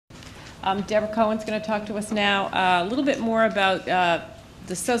Deb Cohan's going to talk to us now a little bit more about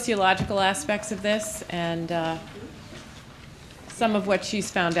the sociological aspects of this and some of what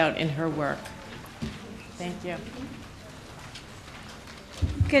she's found out in her work. Thank you.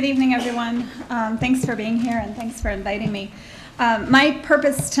 Good evening, everyone. Thanks for being here and thanks for inviting me. My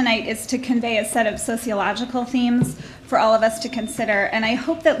purpose tonight is to convey a set of sociological themes for all of us to consider, and I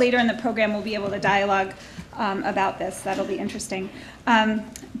hope that later in the program we'll be able to dialogue about this. That'll be interesting.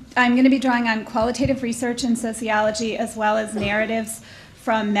 I'm going to be drawing on qualitative research in sociology as well as narratives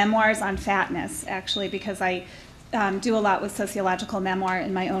from memoirs on fatness, actually, because I do a lot with sociological memoir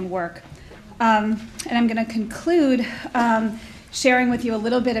in my own work. And I'm going to conclude sharing with you a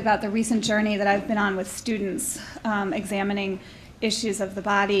little bit about the recent journey that I've been on with students examining issues of the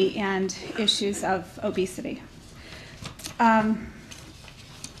body and issues of obesity.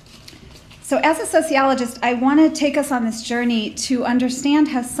 So as a sociologist, I want to take us on this journey to understand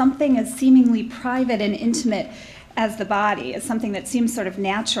how something as seemingly private and intimate as the body, as something that seems sort of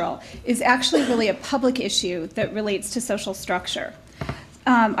natural, is actually really a public issue that relates to social structure.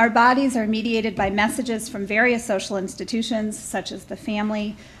 Our bodies are mediated by messages from various social institutions, such as the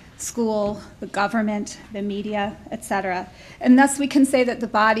family, school, the government, the media, etc. And thus we can say that the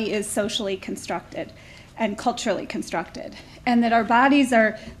body is socially constructed and culturally constructed, and that our bodies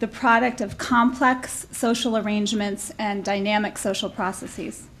are the product of complex social arrangements and dynamic social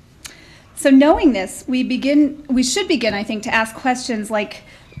processes. So knowing this, we should begin, I think, to ask questions like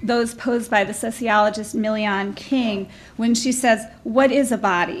those posed by the sociologist Millian King when she says, what is a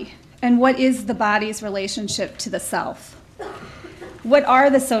body? And what is the body's relationship to the self? What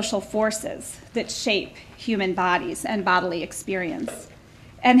are the social forces that shape human bodies and bodily experience?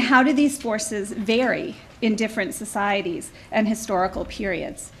 And how do these forces vary in different societies and historical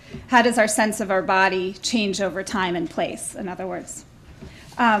periods? How does our sense of our body change over time and place, in other words?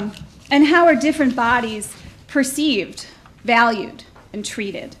 And how are different bodies perceived, valued, and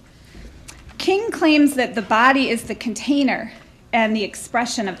treated? King claims that the body is the container and the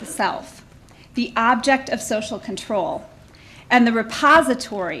expression of the self, the object of social control, and the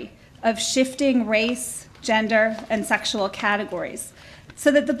repository of shifting race, gender, and sexual categories,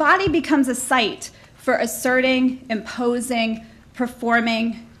 so that the body becomes a site for asserting, imposing,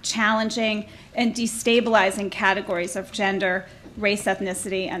 performing, challenging, and destabilizing categories of gender, race,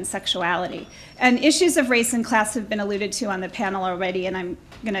 ethnicity, and sexuality. And issues of race and class have been alluded to on the panel already, and I'm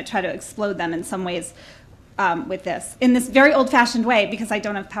going to try to explode them in some ways with this, in this very old-fashioned way, because I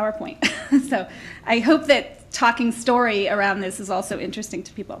don't have PowerPoint. So I hope that talking story around this is also interesting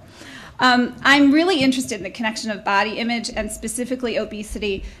to people. I'm really interested in the connection of body image, and specifically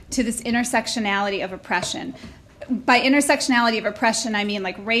obesity, to this intersectionality of oppression. By intersectionality of oppression, I mean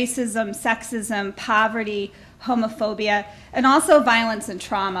like racism, sexism, poverty, homophobia, and also violence and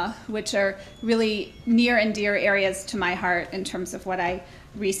trauma, which are really near and dear areas to my heart in terms of what I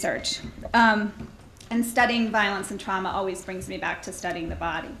research. And studying violence and trauma always brings me back to studying the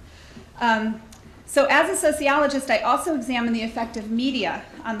body. So as a sociologist, I also examine the effect of media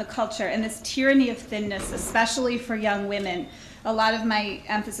on the culture and this tyranny of thinness, especially for young women. A lot of my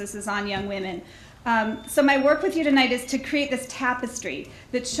emphasis is on young women. So my work with you tonight is to create this tapestry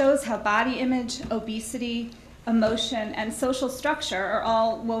that shows how body image, obesity, emotion, and social structure are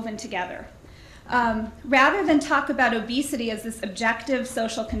all woven together. Rather than talk about obesity as this objective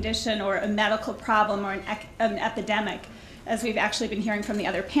social condition or a medical problem or an epidemic, as we've actually been hearing from the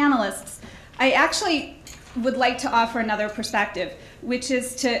other panelists, I actually would like to offer another perspective, which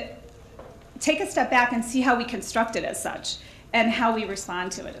is to take a step back and see how we construct it as such and how we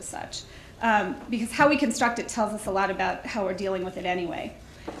respond to it as such. Because how we construct it tells us a lot about how we're dealing with it anyway.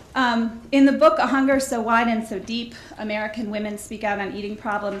 In the book, A Hunger So Wide and So Deep, American Women Speak Out on Eating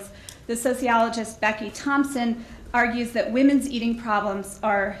Problems, the sociologist Becky Thompson argues that women's eating problems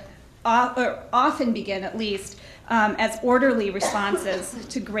are often begin, at least, as orderly responses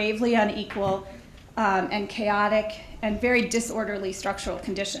to gravely unequal and chaotic and very disorderly structural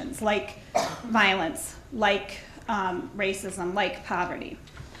conditions, like violence, like racism, like poverty.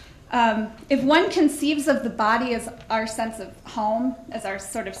 If one conceives of the body as our sense of home, as our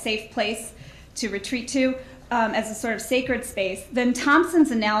sort of safe place to retreat to, as a sort of sacred space, then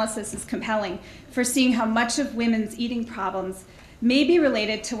Thompson's analysis is compelling for seeing how much of women's eating problems may be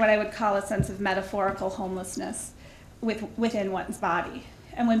related to what I would call a sense of metaphorical homelessness within one's body.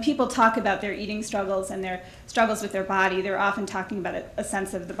 And when people talk about their eating struggles and their struggles with their body, they're often talking about a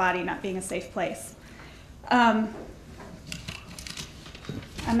sense of the body not being a safe place. I'm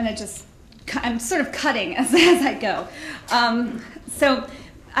sort of cutting as I go. So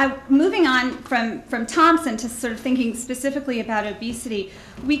moving on from Thompson to sort of thinking specifically about obesity,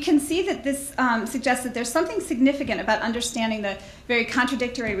 we can see that this suggests that there's something significant about understanding the very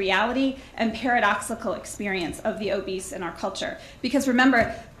contradictory reality and paradoxical experience of the obese in our culture. Because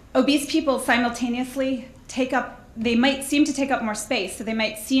remember, obese people simultaneously they might seem to take up more space, so they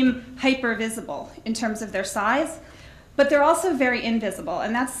might seem hyper-visible in terms of their size, but they're also very invisible,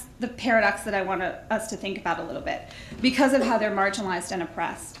 and that's the paradox that I want us to think about a little bit, because of how they're marginalized and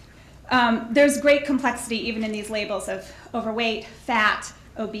oppressed. There's great complexity even in these labels of overweight, fat,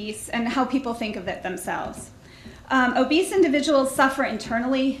 obese, and how people think of it themselves. Obese individuals suffer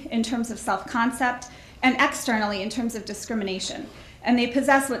internally in terms of self-concept and externally in terms of discrimination, and they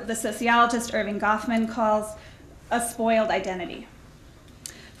possess what the sociologist Irving Goffman calls a spoiled identity.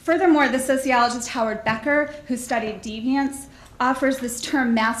 Furthermore, the sociologist Howard Becker, who studied deviance, offers this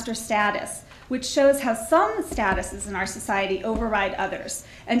term master status, which shows how some statuses in our society override others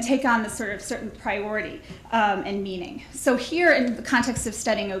and take on this sort of certain priority and meaning. So here, in the context of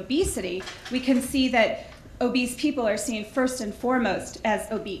studying obesity, we can see that obese people are seen first and foremost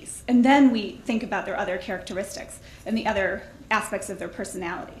as obese, and then we think about their other characteristics and the other aspects of their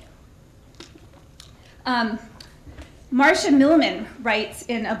personality. Marcia Millman writes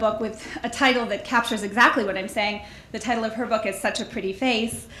in a book with a title that captures exactly what I'm saying. The title of her book is Such a Pretty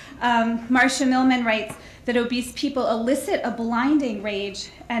Face. Marcia Millman writes that obese people elicit a blinding rage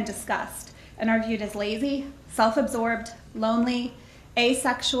and disgust and are viewed as lazy, self-absorbed, lonely,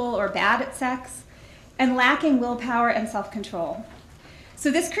 asexual or bad at sex, and lacking willpower and self-control.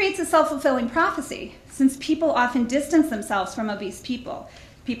 So this creates a self-fulfilling prophecy, since people often distance themselves from obese people.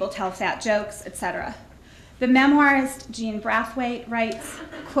 People tell fat jokes, etc. The memoirist Jean Brathwaite writes,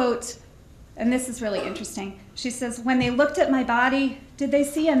 quote, and this is really interesting, she says, "When they looked at my body, did they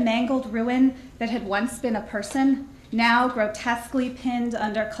see a mangled ruin that had once been a person, now grotesquely pinned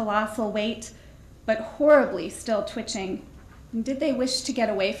under colossal weight, but horribly still twitching? And did they wish to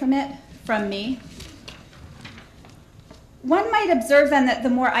get away from it, from me?" One might observe then that the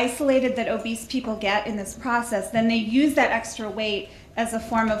more isolated that obese people get in this process, then they use that extra weight as a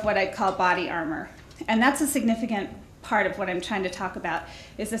form of what I'd call body armor. And that's a significant part of what I'm trying to talk about,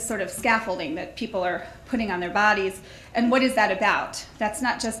 is this sort of scaffolding that people are putting on their bodies. And what is that about? That's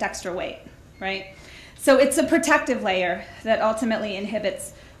not just extra weight, right? So it's a protective layer that ultimately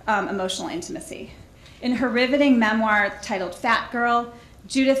inhibits emotional intimacy. In her riveting memoir titled Fat Girl,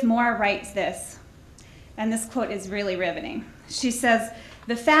 Judith Moore writes this, and this quote is really riveting. She says,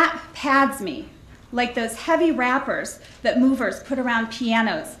 "The fat pads me, like those heavy wrappers that movers put around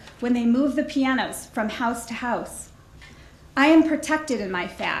pianos when they move the pianos from house to house. I am protected in my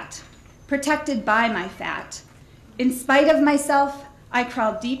fat, protected by my fat. In spite of myself, I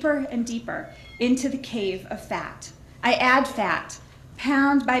crawl deeper and deeper into the cave of fat. I add fat,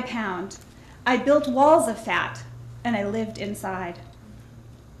 pound by pound. I built walls of fat, and I lived inside."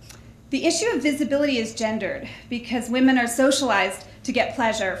 The issue of visibility is gendered because women are socialized to get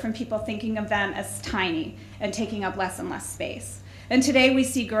pleasure from people thinking of them as tiny and taking up less and less space. And today we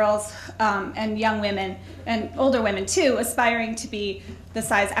see girls and young women, and older women too, aspiring to be the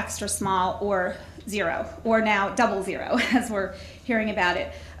size extra small or 0, or now double 0, as we're hearing about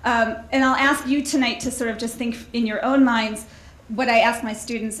it. And I'll ask you tonight to sort of just think in your own minds what I ask my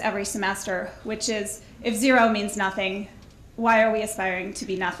students every semester, which is, if 0 means nothing, why are we aspiring to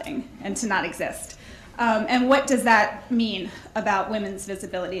be nothing and to not exist? And what does that mean about women's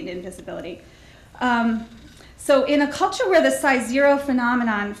visibility and invisibility? So in a culture where the size 0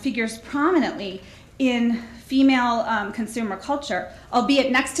 phenomenon figures prominently in female consumer culture,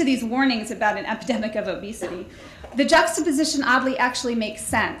 albeit next to these warnings about an epidemic of obesity, the juxtaposition oddly actually makes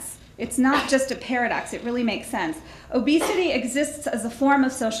sense. It's not just a paradox, it really makes sense. Obesity exists as a form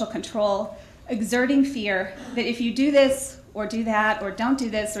of social control, exerting fear that if you do this or do that, or don't do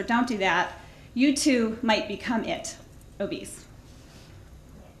this or don't do that, you too might become it, obese.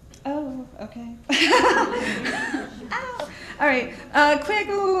 Oh, okay. Ow. All right, quick.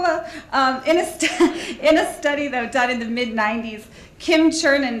 In a study, though, done in the mid-90s, Kim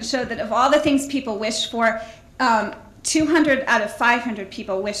Chernin showed that of all the things people wish for, 200 out of 500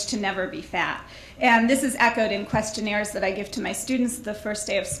 people wish to never be fat. And this is echoed in questionnaires that I give to my students the first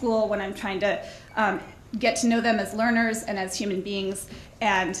day of school when I'm trying to get to know them as learners and as human beings.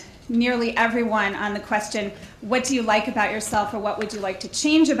 And nearly everyone on the question, what do you like about yourself, or what would you like to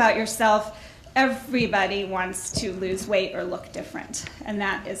change about yourself, everybody wants to lose weight or look different. And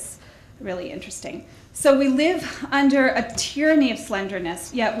that is really interesting. So we live under a tyranny of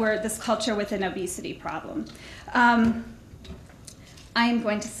slenderness, yet we're this culture with an obesity problem. I'm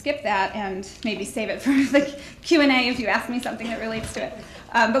going to skip that and maybe save it for the Q&A if you ask me something that relates to it.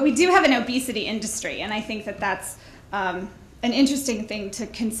 But we do have an obesity industry, and I think that that's an interesting thing to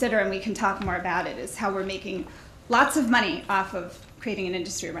consider, and we can talk more about it, is how we're making lots of money off of creating an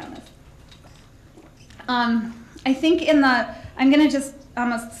industry around this. I think I'm going to just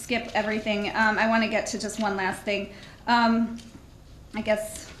almost skip everything. I want to get to just one last thing. I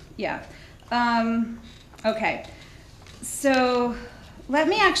guess, yeah. Okay. So let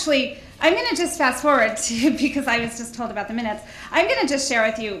me actually, I'm going to just fast forward to, because I was just told about the minutes, I'm going to just share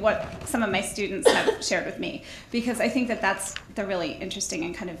with you what some of my students have shared with me, because I think that that's the really interesting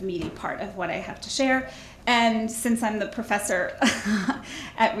and kind of meaty part of what I have to share. And since I'm the professor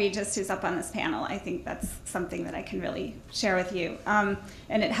at Regis who's up on this panel, I think that's something that I can really share with you. And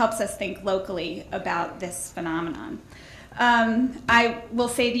it helps us think locally about this phenomenon. I will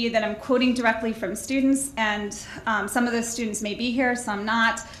say to you that I'm quoting directly from students, and some of those students may be here, some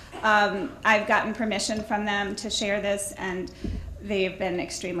not. I've gotten permission from them to share this, and they've been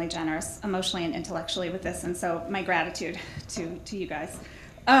extremely generous emotionally and intellectually with this, and so my gratitude to you guys.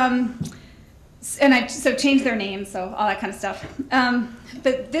 And so changed their names, so all that kind of stuff.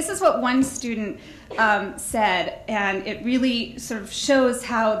 But this is what one student said, and it really sort of shows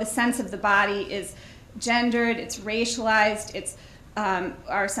how the sense of the body is gendered, it's racialized, it's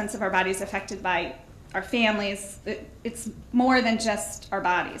our sense of our body is affected by our families. It's more than just our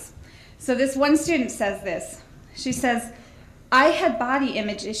bodies. So this one student says this. She says, "I had body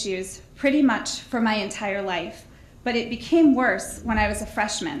image issues pretty much for my entire life, but it became worse when I was a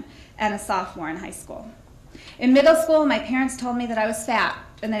freshman and a sophomore in high school. In middle school, my parents told me that I was fat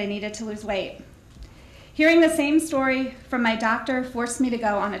and that I needed to lose weight. Hearing the same story from my doctor forced me to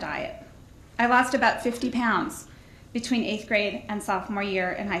go on a diet. I lost about 50 pounds between 8th grade and sophomore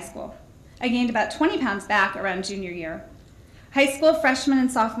year in high school. I gained about 20 pounds back around junior year. High school freshman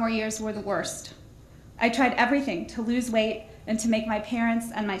and sophomore years were the worst. I tried everything to lose weight and to make my parents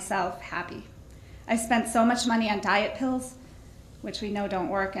and myself happy. I spent so much money on diet pills, which we know don't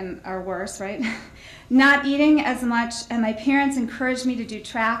work and are worse, right? Not eating as much, and my parents encouraged me to do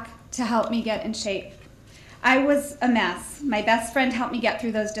track to help me get in shape. I was a mess. My best friend helped me get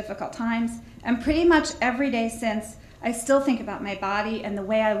through those difficult times, and pretty much every day since, I still think about my body and the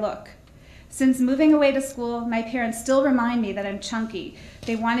way I look. Since moving away to school, my parents still remind me that I'm chunky.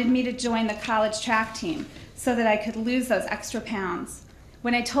 They wanted me to join the college track team so that I could lose those extra pounds.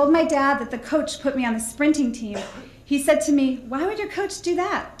 When I told my dad that the coach put me on the sprinting team, he said to me, "Why would your coach do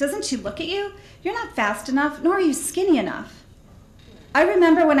that? Doesn't she look at you? You're not fast enough, nor are you skinny enough." I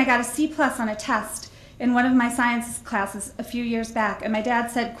remember when I got a C+ on a test in one of my science classes a few years back, and my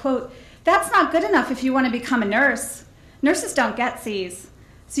dad said, quote, "That's not good enough if you want to become a nurse. Nurses don't get C's.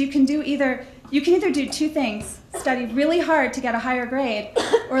 So you can either do two things, study really hard to get a higher grade,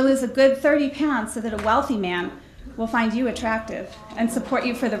 or lose a good 30 pounds so that a wealthy man will find you attractive and support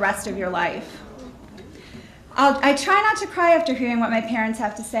you for the rest of your life." I try not to cry after hearing what my parents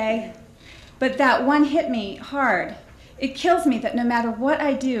have to say, but that one hit me hard. It kills me that no matter what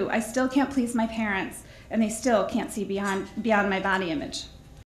I do, I still can't please my parents, and they still can't see beyond my body image.